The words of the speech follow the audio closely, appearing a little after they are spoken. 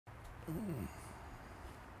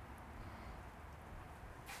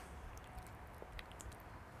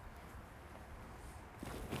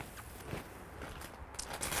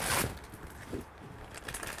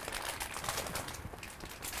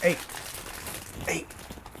Hey, hey,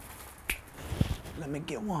 let me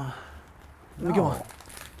get one. Let me get one.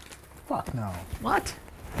 Fuck no. What?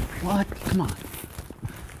 What? Come on.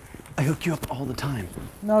 I hook you up all the time.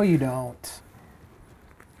 No, you don't.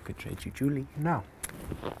 Could trade you, Julie. No.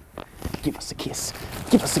 Give us a kiss.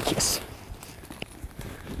 Give us a kiss.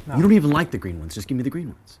 No. You don't even like the green ones. Just give me the green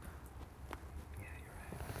ones. Yeah, you're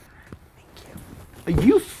right. Thank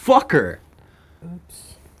you. You fucker! Oops.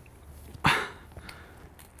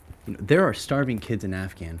 You know, there are starving kids in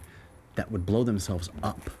Afghan that would blow themselves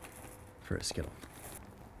up for a Skittle.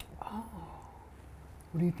 Oh.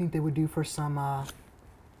 What do you think they would do for some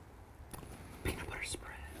peanut butter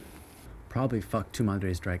spread? Probably fuck Tu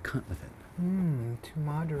Madre's dry cunt with it. Tu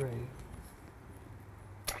Madre.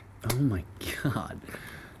 Oh my god.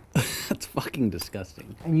 That's fucking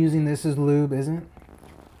disgusting. And using this as lube, isn't?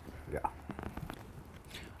 Yeah.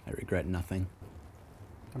 I regret nothing.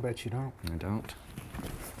 I bet you don't. I don't.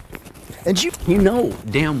 And you know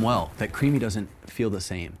damn well that creamy doesn't feel the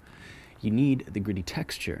same. You need the gritty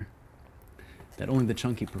texture that only the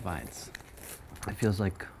chunky provides. It feels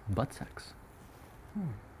like butt sex.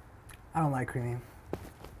 I don't like creamy.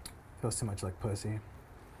 Feels too much like pussy.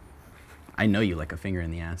 I know you like a finger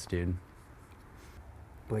in the ass, dude.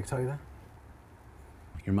 Blake tell you that?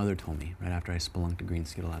 Your mother told me right after I spelunked a green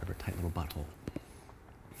Skittle out of her tight little butthole.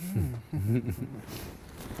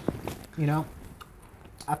 You know,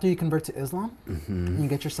 after you convert to Islam and you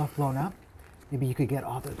get yourself blown up, maybe you could get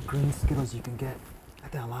all the green Skittles you can get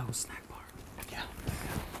at the Allahu snack bar. Yeah.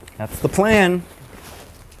 That's the plan.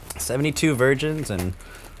 72 virgins and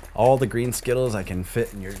all the green Skittles I can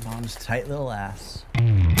fit in your mom's tight little ass.